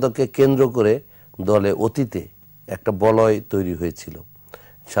সম্পাদককে কেন্দ্র করে দলে অতীতে একটা বলয় তৈরি হয়েছিল।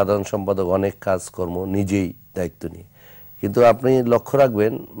 সাধারণ সম্পাদক অনেক কাজকর্ম নিজেই দায়িত্ব নিয়ে, কিন্তু আপনি লক্ষ্য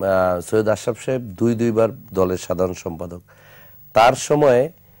রাখবেন সৈয়দ আশরাফ সাহেব দুইবার দলের সাধারণ সম্পাদক। তার সময়ে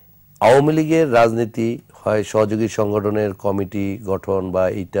আওয়ামী লীগের রাজনীতি হয় সহযোগী সংগঠনের কমিটি গঠন বা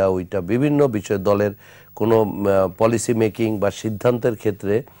এইটা ওইটা বিভিন্ন বিষয়, দলের কোনো পলিসি মেকিং বা সিদ্ধান্তের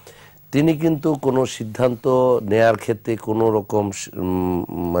ক্ষেত্রে তিনি কিন্তু কোনো সিদ্ধান্ত নেয়ার ক্ষেত্রে কোনো রকম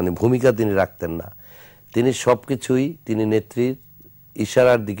মানে ভূমিকা তিনি রাখতেন না। তিনি সব কিছুই তিনি নেত্রীর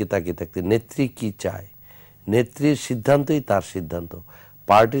ইশারার দিকে তাকিয়ে থাকতেন। নেত্রী কি চায়, নেত্রীর সিদ্ধান্তই তার সিদ্ধান্ত।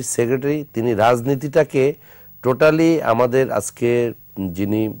 পার্টির সেক্রেটারি, তিনি রাজনীতিটাকে টোটালি আমাদের আজকে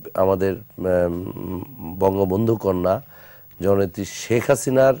যিনি আমাদের বঙ্গবন্ধু কন্যা জননেত্রী শেখ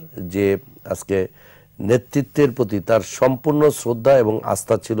হাসিনার যে আজকে নেতৃত্বের প্রতি তার সম্পূর্ণ শ্রদ্ধা এবং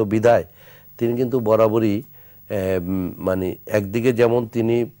আস্থা ছিল বিধায় তিনি কিন্তু বরাবরই মানে একদিকে যেমন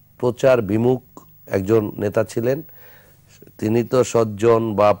তিনি প্রচার বিমুখ একজন নেতা ছিলেন, তিনি তো সজ্জন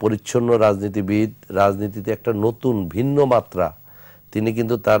বা পরিচ্ছন্ন রাজনীতিবিদ, রাজনীতিতে একটা নতুন ভিন্ন মাত্রা তিনি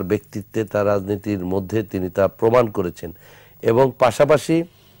কিন্তু তার ব্যক্তিত্বে তার রাজনীতির মধ্যে তিনি তা প্রমাণ করেছেন। এবং পাশাপাশি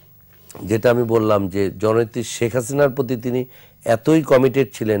যেটা আমি বললাম যে জননেত্রী শেখ হাসিনার প্রতি তিনি এতই কমিটেড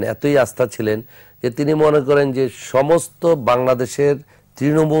ছিলেন, এতই আস্থা ছিলেন যে তিনি মনে করেন যে সমস্ত বাংলাদেশের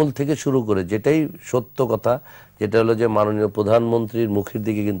তৃণমূল থেকে শুরু করে, যেটাই সত্য কথা, যেটা হলো যে মাননীয় প্রধানমন্ত্রীর মুখের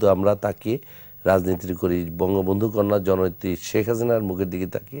দিকে কিন্তু আমরা তাকিয়ে রাজনীতি করি, বঙ্গবন্ধু কন্যা জননেত্রী শেখ হাসিনার মুখের দিকে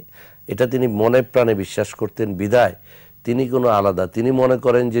তাকিয়ে, এটা তিনি মনে প্রাণে বিশ্বাস করতেন বিধায় তিনি কোনো আলাদা, তিনি মনে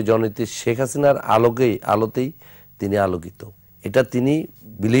করেন যে জননেত্রী শেখ হাসিনার আলোতেই তিনি আলোকিত, এটা তিনি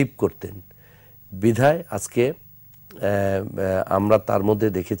বিলিভ করতেন বিধায় আজকে আমরা তার মধ্যে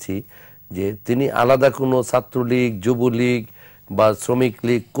দেখেছি যে তিনি আলাদা কোনো ছাত্রলীগ, যুবলীগ বা শ্রমিক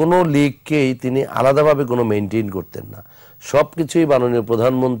লীগ, কোনো লীগকেই তিনি আলাদাভাবে কোনো মেনটেন করতেন না, সব কিছুই মাননীয়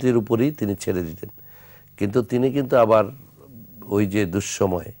প্রধানমন্ত্রীর উপরই তিনি ছেড়ে দিতেন। কিন্তু তিনি কিন্তু আবার ওই যে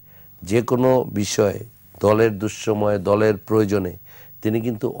দুঃসময়ে যে কোনো বিষয়ে, দলের দুঃসময়ে, দলের প্রয়োজনে তিনি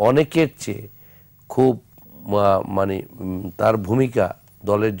কিন্তু অনেকের চেয়ে খুব মানে তার ভূমিকা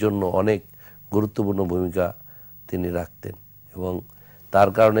দলের জন্য অনেক গুরুত্বপূর্ণ ভূমিকা তিনি রাখতেন। এবং তার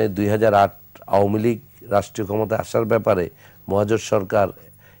কারণে 2008 আওয়ামী লীগ রাষ্ট্রীয় ক্ষমতায় আসার ব্যাপারে মহাজোট সরকার,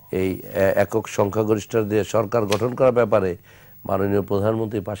 এই একক সংখ্যাগরিষ্ঠতা দিয়ে সরকার গঠন করার ব্যাপারে মাননীয়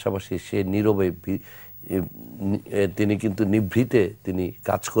প্রধানমন্ত্রীর পাশাপাশি সে নীরবে তিনি কিন্তু নিভৃতে তিনি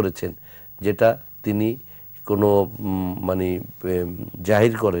কাজ করেছেন, যেটা তিনি কোনো মানে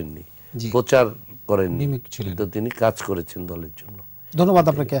জাহির করেননি, প্রচার করেননি, তো তিনি কাজ করেছেন দলের জন্য। ধন্যবাদ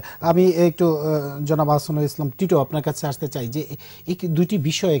আপনাকে। আমি একটু জনাব আহসানুল ইসলাম টিটো আপনার কাছে আসতে চাই যে এই দুইটি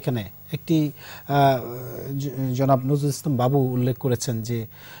বিষয় এখানে, একটি জনাব নজরুল ইসলাম বাবু উল্লেখ করেছেন যে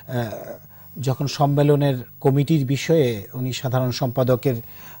যখন সম্মেলনের কমিটির বিষয়ে উনি সাধারণ সম্পাদকের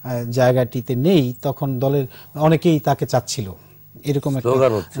জায়গাটিতে নেই, তখন দলের অনেকেই তাকে চাচ্ছিল, এরকম একটা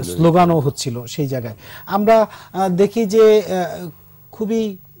স্লোগানও হচ্ছিল সেই জায়গায়। আমরা দেখি যে খুবই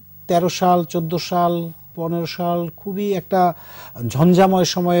 13 সাল, 14 সাল, 15 সাল খুবই একটা ঝঞ্ঝাময়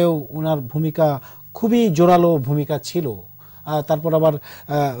সময়েও ওনার ভূমিকা খুবই জোরালো ভূমিকা ছিল। তারপর আবার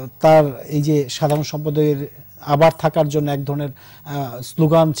তার এই যে সাধারণ সম্পাদকের আবার থাকার জন্য এক ধরনের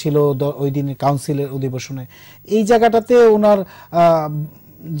স্লোগান ছিল ওই দিনের কাউন্সিলের অধিবেশনে। এই জায়গাটাতে ওনার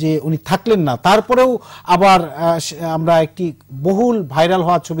যে উনি থাকলেন না, তারপরেও আবার আমরা একটি বহুল ভাইরাল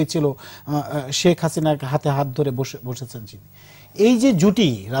হওয়া ছবি ছিল শেখ হাসিনার হাতে হাত ধরে বসেছেন যিনি। এই যে জুটি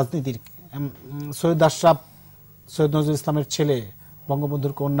রাজনীতির, সৈয়দ আশরাফ, সৈয়দ নজরুল ইসলামের ছেলে,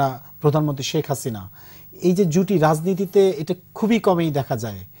 বঙ্গবন্ধুর কন্যা প্রধানমন্ত্রী শেখ হাসিনা, এই যে জুটি রাজনীতিতে এটা খুবই কমই দেখা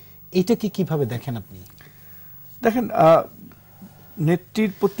যায়, এটা কি কিভাবে দেখেন আপনি? দেখেন,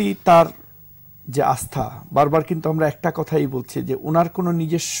 নেত্রীর প্রতি তার যে আস্থা, বারবার কিন্তু আমরা একটা কথাই বলছি যে ওনার কোনো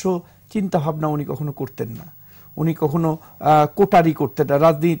নিজস্ব চিন্তা ভাবনা উনি কখনো করতেন না, উনি কখনো কোটারি করতেন না।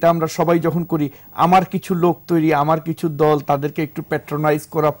 রাজনীতিতে আমরা সবাই যখন করি, আমার কিছু লোক তৈরি, আমার কিছু দল, তাদেরকে একটু প্যাট্রোনাইজ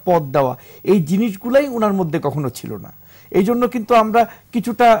করা, পদ দেওয়া, এই জিনিসগুলাই ওনার মধ্যে কখনো ছিল না। এই জন্য কিন্তু আমরা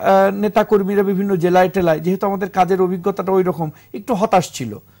কিছুটা নেতাকর্মীরা বিভিন্ন জেলায় টেলায়, যেহেতু আমাদের কাজের অভিজ্ঞতাটা ওই রকম, একটু হতাশ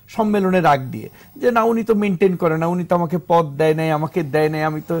ছিল সম্মেলনের আগ দিয়ে, যে না উনি তো মেনটেন করে না, উনি তো আমাকে পদ দেয় নাই, আমাকে দেয় নাই,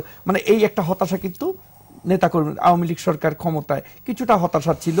 আমি তো মানে এই একটা হতাশা কিন্তু নেতাকর্মী, আওয়ামী লীগ সরকার ক্ষমতায় কিছুটা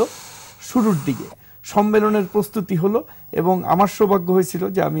হতাশা ছিল শুরুর দিকে। সম্মেলনের প্রস্তুতি হলো এবং আমার সৌভাগ্য হয়েছিল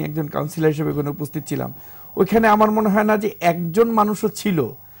যে আমি একজন কাউন্সিলর হিসেবে এখানে উপস্থিত ছিলাম। ওইখানে আমার মনে হয় না যে একজন মানুষও ছিল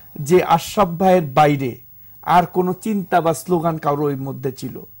যে আশরাফ ভাইয়ের বাইরে আর কোনো চিন্তা বা স্লোগান কারো এর মধ্যে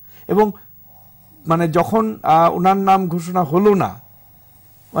ছিল। এবং মানে যখন ওনার নাম ঘোষণা হলো না,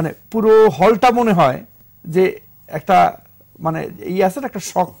 মানে পুরো হলটা মনে হয় যে একটা মানে আছে একটা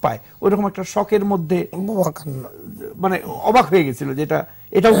শক পায়, ওইরকম একটা শকের মধ্যে মানে অবাক হয়ে গেছিল যেটা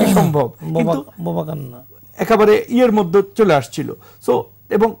এটাও কি সম্ভব, কিন্তু একেবারে ইয়ের মধ্যে চলে আসছিল। সো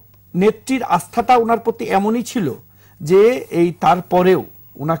এবং নেত্রীর আস্থাটা ওনার প্রতি এমনই ছিল যে এই তারপরেও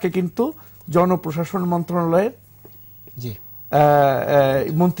ওনাকে কিন্তু জনপ্রশাসন মন্ত্রণালয়ের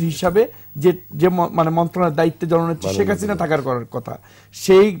মন্ত্রী হিসাবে যে মানে মন্ত্রণালয়ের দায়িত্বে জননেত্রী শেখ হাসিনা থাকার করার কথা,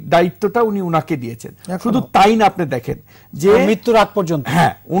 সেই দায়িত্বটা উনি উনাকে দিয়েছেন। শুধু তাই না, আপনি দেখেন যে মৃত্যুর আগ পর্যন্ত,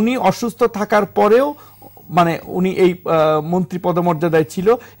 হ্যাঁ, উনি অসুস্থ থাকার পরেও মানে উনি এই মন্ত্রী পদমর্যাদায় ছিল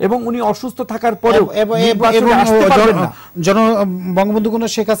এবং উনি অসুস্থ থাকার পরেও বঙ্গবন্ধু কোন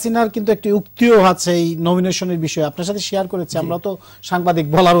শেখ হাসিনার কিন্তু একটি উক্তিও আছে এই নমিনেশনের বিষয়ে, আপনার সাথে শেয়ার করেছে। আমরা তো সাংবাদিক,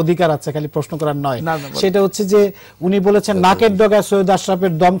 বলার অধিকার আছে, খালি প্রশ্ন করার নয়। সেটা হচ্ছে যে উনি বলেছেন নাকের ডগায় সৈয়দ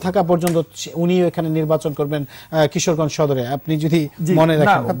আশরাফের দম থাকা পর্যন্ত উনি এখানে নির্বাচন করবেন কিশোরগঞ্জ সদরে। আপনি যদি মনে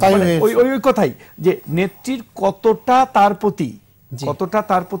রাখেন, ওই কথাই যে নেত্রীর কতটা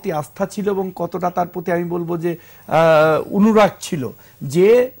তার প্রতি আস্থা ছিল এবং কতটা তার প্রতি আমি বলবো যে অনুরাগ ছিল, যে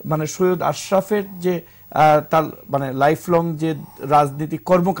মানে সৈয়দ আশরাফের যে তার মানে লাইফ লং যে রাজনৈতিক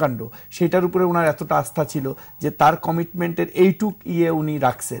কর্মকাণ্ড, সেটার উপরে ওনার এতটা আস্থা ছিল যে তার কমিটমেন্টের এইটুক উনি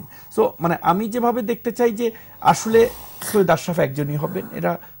রাখছেন। সো মানে আমি যেভাবে দেখতে চাই যে আসলে সৈয়দ আশরাফ একজনই হবেন,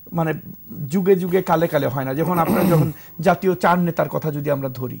 এরা মানে যুগে যুগে কালে কালে হয় না। যখন আপনার যখন জাতীয় 4 নেতার কথা যদি আমরা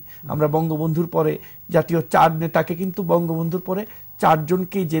ধরি, আমরা বঙ্গবন্ধুর পরে জাতীয় 4 নেতাকে কিন্তু বঙ্গবন্ধুর পরে 4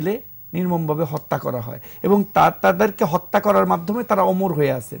 জনকেই জেলে নির্মমভাবে হত্যা করা হয় এবং তাদেরকে হত্যা করার মাধ্যমে তারা অমর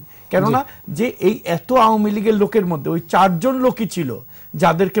হয়ে আছেন। কেননা যে এই এত আওয়ামী লীগের লোকের মধ্যে ওই 4 জন লোকই ছিল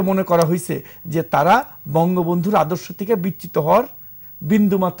যাদেরকে মনে করা হয়েছে যে তারা বঙ্গবন্ধুর আদর্শ থেকে বিচ্যুত হওয়ার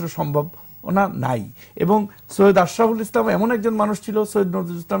বিন্দুমাত্র সম্ভাবনা নাই। এবং সৈয়দ আশরাফুল ইসলাম এমন একজন মানুষ ছিল, সৈয়দ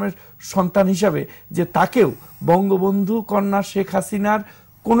নজরুল ইসলামের সন্তান হিসাবে, যে তাকেও বঙ্গবন্ধু কন্যা শেখ হাসিনার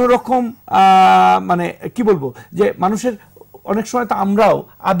কোন রকম মানে কি বলবো যে মানুষের অনেক সময় তো আমরাও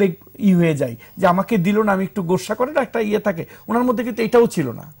আবেগ হয়ে যাই যে আমাকে দিল না, আমি একটু গোসা করে একটা থাকে, ওনার মধ্যে কিন্তু এটাও ছিল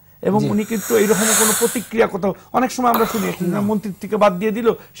না। এবং উনি কিন্তু এইরকম কোনো প্রতিক্রিয়া কোথাও অনেক সময় আমরা শুনি মন্ত্রীর থেকে বাদ দিয়ে দিল,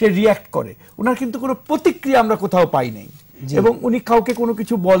 সে রিয়াক্ট করে, ওনার কিন্তু কোনো প্রতিক্রিয়া আমরা কোথাও পাই নাই এবং উনি কাউকে কোনো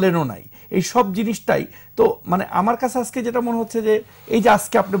কিছু বলেনও নাই। এই সব জিনিসটাই তো মানে আমার কাছে আজকে যেটা মনে হচ্ছে যে এই যে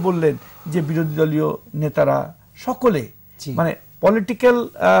আজকে আপনি বললেন যে বিরোধী দলীয় নেতারা সকলে মানে পলিটিক্যাল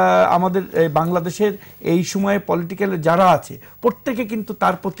আমাদের বাংলাদেশের এই সময়ে পলিটিক্যাল যারা আছে প্রত্যেকে কিন্তু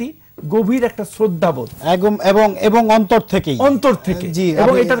তার প্রতি গভীর একটা শ্রদ্ধাবোধ এবং অন্তর থেকে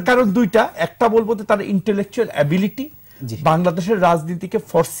এবং এটার কারণ দুইটা। একটা বলবো যে তার ইন্টেলেকচুয়াল অ্যাবিলিটি, বাংলাদেশের রাজনীতিকে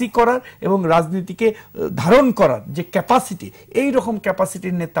ফরসি করার এবং রাজনীতিকে ধারণ করার যে ক্যাপাসিটি, এই রকম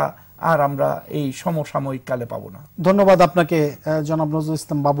ক্যাপাসিটির নেতা আর আমরা এই সমসাময়িক কালে পাবো না। ধন্যবাদ আপনাকে জনাব নজরুল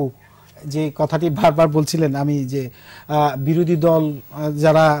ইসলাম বাবু, যে কথাটি বারবার বলছিলেন আমি যে বিরোধী দল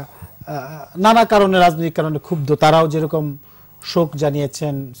যারা নানা কারণে রাজনৈতিক কারণে ক্ষুব্ধ, তারাও যেরকম শোক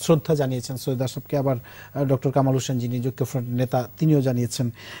জানিয়েছেন, শ্রদ্ধা জানিয়েছেন সৈয়দ আশরাফকে, আবার ডক্টর কামাল হোসেন যিনি ঐক্যফ্রন্টের নেতা তিনিও জানিয়েছেন।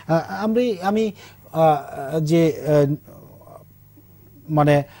 আমি যে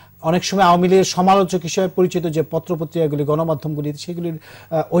মানে অনেক সময় আওয়ামী লীগের সমালোচক হিসেবে পরিচিত যে পত্রপত্রিকাগুলি, গণমাধ্যমগুলি, সেগুলির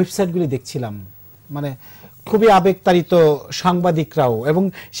ওয়েবসাইটগুলি দেখছিলাম, মানে খুবই আবেগতাড়িত সাংবাদিকরাও, এবং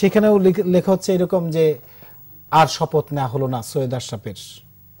সেখানেও লেখা হচ্ছে এরকম যে আর শপথ নেওয়া হলো না সৈয়দ আশরাফের।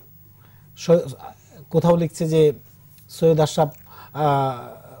 কোথাও লিখছে যে সৈয়দ আশরাফ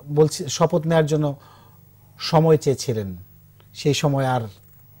বলছে শপথ নেওয়ার জন্য সময় চেয়েছিলেন, সেই সময় আর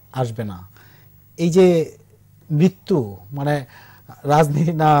আসবে না। এই যে মৃত্যু, মানে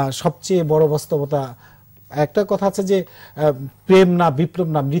রাজনীতি না সবচেয়ে বড় বাস্তবতা। একটা কথা আছে যে প্রেম না বিপ্লব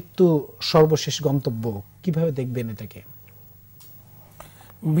না, মৃত্যু সর্বশেষ গন্তব্য। কিভাবে দেখবেন এটাকে?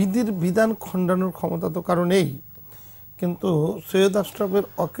 বিধির বিধান খণ্ডানোর ক্ষমতা তো কারণ নেই, কিন্তু সৈয়দ আশরাফের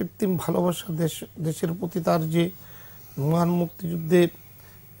অকৃত্রিম ভালোবাসা দেশের প্রতি, তার যে মহান মুক্তিযুদ্ধের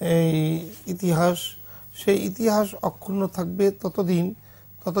এই ইতিহাস, সেই ইতিহাস অক্ষুণ্ণ থাকবে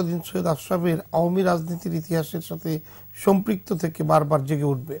ততদিন সৈয়দ আশরাফের আওয়ামী রাজনীতির ইতিহাসের সাথে সম্পৃক্ত থেকে বারবার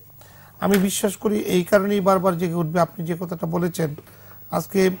জেগে উঠবে। আমি বিশ্বাস করি এই কারণেই বারবার জেগে উঠবে। আপনি যে কথাটা বলেছেন,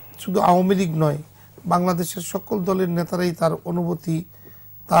 আজকে শুধু আওয়ামী লীগ নয়, বাংলাদেশের সকল দলের নেতারাই তার অনুভূতি,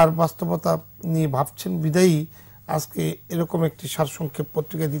 তার বাস্তবতা নিয়ে ভাবছেন, বিদায়ী আজকে এরকম একটি সারসংক্ষেপ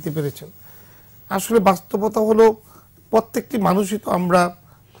পত্রিকায় দিতে পেরেছেন। আসলে বাস্তবতা হলো প্রত্যেকটি মানুষই তো আমরা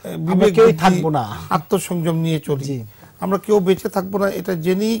বিবেকেই থাকবো না, আত্মসংযম নিয়ে চলি, আমরা কেউ বেঁচে থাকবো না, এটা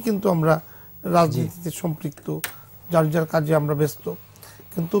জেনেই কিন্তু আমরা রাজনীতিতে সম্পৃক্ত, যার যার কাজে আমরা ব্যস্ত।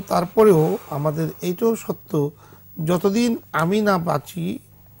 কিন্তু তারপরেও আমাদের এইটাও সত্য, যতদিন আমি না বাঁচি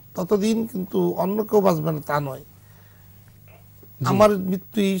ততদিন কিন্তু অন্য কেউ বাঁচবে না তা নয়, আমার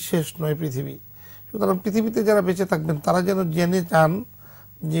মৃত্যুই শেষ নয় পৃথিবী। সুতরাং পৃথিবীতে যারা বেঁচে থাকবেন তারা যেন জেনে যান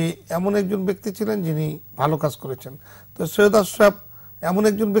যে এমন একজন ব্যক্তি ছিলেন যিনি ভালো কাজ করেছেন। তো সৈয়দ আশরাফ এমন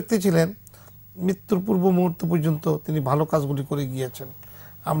একজন ব্যক্তি ছিলেন, মৃত্যুর পূর্ব মুহূর্ত পর্যন্ত তিনি ভালো কাজগুলি করে গিয়েছেন,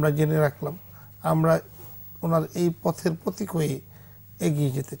 আমরা জেনে রাখলাম। আমরা ওনার এই পথের প্রতীক হয়ে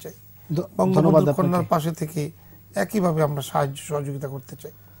এগিয়ে যেতে চাই, বঙ্গবন্ধু কন্যার পাশে থেকে একইভাবে আমরা সাহায্য সহযোগিতা করতে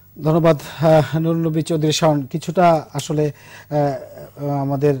চাই। ধন্যবাদ নুরুল নবী চৌধুরী শাওন। কিছুটা আসলে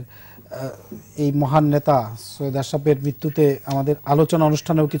আমাদের এই মহান নেতা সৈয়দ আশরাফের মৃত্যুতে আমাদের আলোচনা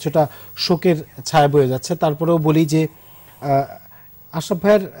অনুষ্ঠানেও কিছুটা শোকের ছায়া বয়ে যাচ্ছে। তারপরেও বলি যে আশরাফ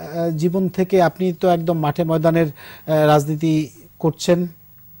ভাইয়ের জীবন থেকে আপনি তো একদম মাঠে ময়দানের রাজনীতি করছেন,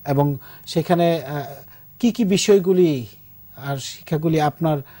 এবং সেখানে কি কি বিষয়গুলি আর শিক্ষাগুলি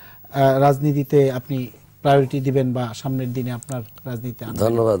আপনার রাজনীতিতে আপনি প্রায়োরিটি দিবেন বা সামনের দিনে আপনার রাজনীতিতে?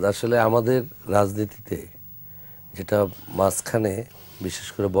 ধন্যবাদ। আসলে আমাদের রাজনীতিতে যেটা মাঝখানে বিশেষ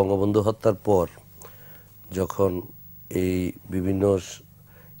করে বঙ্গবন্ধু হত্যার পর যখন এই বিভিন্ন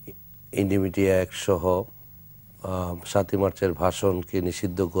ইন্ডিমিটি অ্যাক্ট সহ ৭ই মার্চের ভাষণকে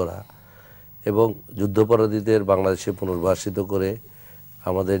নিষিদ্ধ করা এবং যুদ্ধাপরাধীদের বাংলাদেশে পুনর্বাসিত করে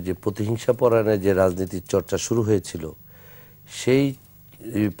আমাদের যে প্রতিহিংসা পরায়ণের যে রাজনীতির চর্চা শুরু হয়েছিল, সেই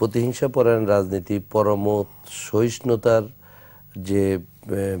প্রতিহিংসা পরায়ণ রাজনীতি পরমত সহিষ্ণুতার যে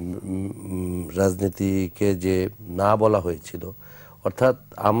রাজনীতিকে যে না বলা হয়েছিল, অর্থাৎ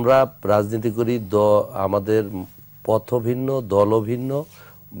আমরা রাজনীতি করি আমাদের পথ ভিন্ন, দল ভিন্ন,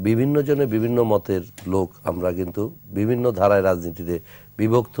 বিভিন্ন জনে বিভিন্ন মতের লোক, আমরা কিন্তু বিভিন্ন ধারায় রাজনীতিতে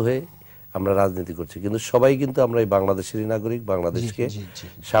বিভক্ত হয়ে আমরা রাজনীতি করছি, কিন্তু সবাই কিন্তু আমরা এই বাংলাদেশেরই নাগরিক। বাংলাদেশকে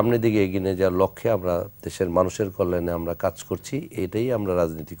সামনের দিকে এগিয়ে নিয়ে যাওয়ার লক্ষ্যে আমরা দেশের মানুষের কল্যাণে আমরা কাজ করছি, এটাই আমরা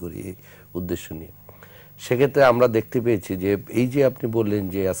রাজনীতি করি এই উদ্দেশ্য নিয়ে। সেক্ষেত্রে আমরা দেখতে পেয়েছি যে এই যে আপনি বললেন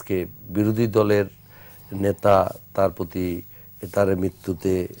যে আজকে বিরোধী দলের নেতা তার প্রতি তার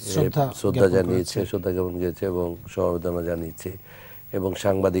মৃত্যুতে শ্রদ্ধা জানিয়েছে, শ্রদ্ধা জ্ঞাপন করেছে এবং সমবেদনা জানিয়েছে, এবং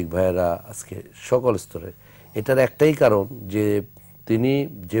সাংবাদিক ভাইয়েরা আজকে সকল স্তরে, এটার একটাই কারণ যে তিনি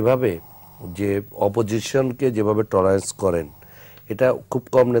যেভাবে যে অপোজিশনকে যেভাবে টলারেন্স করেন, এটা খুব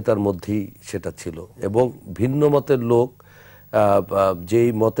কম নেতার মধ্যেই সেটা ছিল। এবং ভিন্ন মতের লোক যেই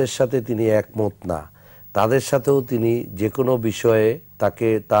মতের সাথে তিনি একমত না, তাদের সাথেও তিনি যে কোনো বিষয়ে তাকে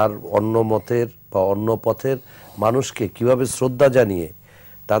তার অন্য মতের বা অন্য পথের মানুষকে কিভাবে শ্রদ্ধা জানিয়ে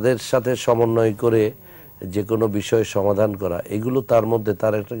তাদের সাথে সমন্বয় করে যে কোনো বিষয় সমাধান করা, এগুলো তার মধ্যে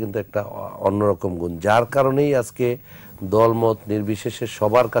তার একটা কিন্তু একটা অন্যরকম গুণ, যার কারণেই আজকে দলমত নির্বিশেষে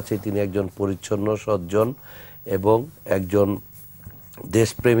সবার কাছে তিনি একজন পরিচ্ছন্ন, সজ্জন এবং একজন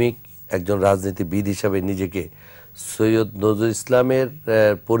দেশপ্রেমিক, একজন রাজনীতিবিদ হিসাবে নিজেকে সৈয়দ নজরুল ইসলামের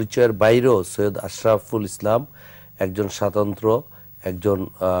পরিচয়ের বাইরেও সৈয়দ আশরাফুল ইসলাম একজন স্বতন্ত্র একজন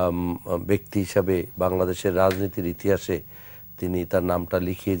ব্যক্তি হিসাবে বাংলাদেশের রাজনীতির ইতিহাসে তিনি তার নামটা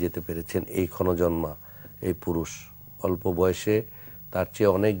লিখিয়ে যেতে পেরেছেন। এই ক্ষণজন্মা এই পুরুষ অল্প বয়সে তার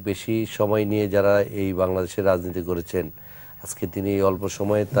চেয়ে অনেক বেশি সময় নিয়ে যারা এই বাংলাদেশের রাজনীতি করেছেন, আজকে তিনি এই অল্প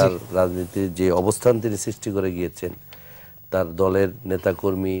সময়ে তার রাজনীতির যে অবস্থান তিনি সৃষ্টি করে গিয়েছেন, তার দলের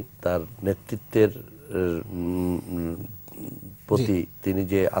নেতাকর্মী তার নেতৃত্বের প্রতি তিনি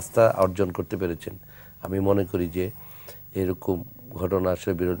যে আস্থা অর্জন করতে পেরেছেন, আমি মনে করি যে এরকম ঘটনা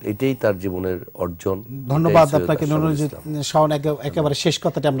আসলে বিরল, এটাই তার জীবনের অর্জন। ধন্যবাদ আপনাকে নুরুল শাওন। একেবারে শেষ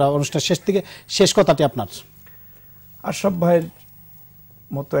কথাটি আমরা অনুষ্ঠান শেষ থেকে শেষ কথাটি আপনার। আশরাফ ভাইয়ের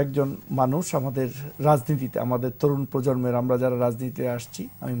মতো একজন মানুষ আমাদের রাজনীতিতে, আমাদের তরুণ প্রজন্মের, আমরা যারা রাজনীতিতে আসছি,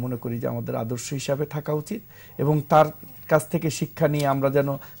 আমি মনে করি যে আমাদের আদর্শ হিসাবে থাকা উচিত এবং তার কাছ থেকে শিক্ষা নিয়ে আমরা যেন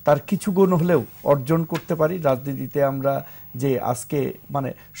তার কিছু গুণ হলেও অর্জন করতে পারি। রাজনীতিতে আমরা যে আজকে মানে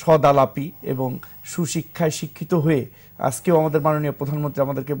সদালাপি এবং সুশিক্ষায় শিক্ষিত হয়ে আজকেও আমাদের মাননীয় প্রধানমন্ত্রী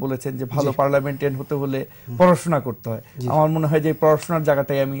আমাদেরকে বলেছেন যে ভালো পার্লামেন্টারিয়ান হতে হলে পড়াশোনা করতে হয়। আমার মনে হয় যে পড়াশোনার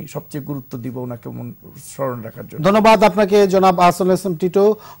জায়গাটাই আমি সবচেয়ে গুরুত্ব দিব ওনাকে স্মরণ রাখার জন্য। ধন্যবাদ আপনাকে জনাব আহসানুল ইসলাম টিটো,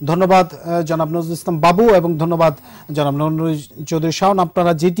 ধন্যবাদ জনাব নজরুল ইসলাম বাবু এবং ধন্যবাদ জনাব নুরুল চৌধুরী শাওন।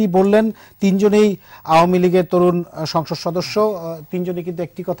 আপনারা যেটি বললেন, তিনজনেই আওয়ামী লীগের তরুণ সংসদ সদস্য, তিনজনই কিন্তু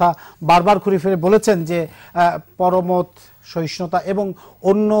একটি কথা বারবার ঘুরে ফিরে বলেছেন যে পরমত সহিষ্ণুতা এবং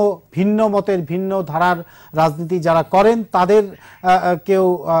অন্য ভিন্ন মতের ভিন্ন ধারার রাজনীতি যারা করেন তাদের কেউ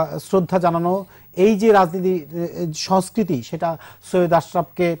শ্রদ্ধা জানানো, এই যে রাজনীতি সংস্কৃতি, সেটা সৈয়দ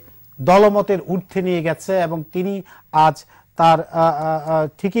আশরাফকে দলমতের ঊর্ধ্বে নিয়ে গেছে এবং তিনি আজ তার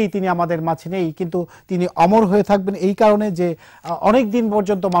ঠিকই তিনি আমাদের মাঝে নেই, কিন্তু তিনি অমর হয়ে থাকবেন এই কারণে যে অনেক দিন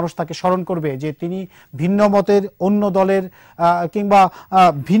পর্যন্ত মানুষ তাকে স্মরণ করবে যে তিনি ভিন্ন মতের, অন্য দলের কিংবা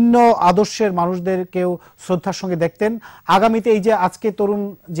ভিন্ন আদর্শের মানুষদেরকেও শ্রদ্ধার সঙ্গে দেখতেন। আগামীতে এই যে আজকে তরুণ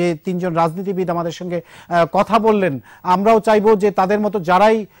যে তিনজন রাজনীতিবিদ আমাদের সঙ্গে কথা বললেন, আমরাও চাইবো যে তাদের মতো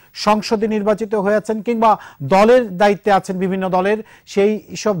যারাই সংসদে নির্বাচিত হয়েছেন কিংবা দলের দায়িত্বে আছেন বিভিন্ন দলের, সেই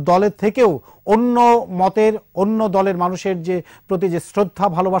সব দলের থেকেও অন্য মতের, অন্য দলের মানুষের যে প্রতি যে শ্রদ্ধা,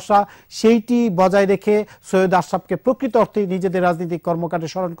 ভালোবাসা, সেইটি বজায় রেখে সৈয়দ আশরাফকে প্রকৃত অর্থে নিজেদের রাজনৈতিক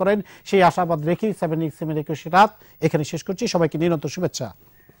কর্মকাণ্ডে স্মরণ করেন, সেই আশাবাদ রেখেই 7 রাত এখানে শেষ করছি। সবাইকে নিরন্তর শুভেচ্ছা।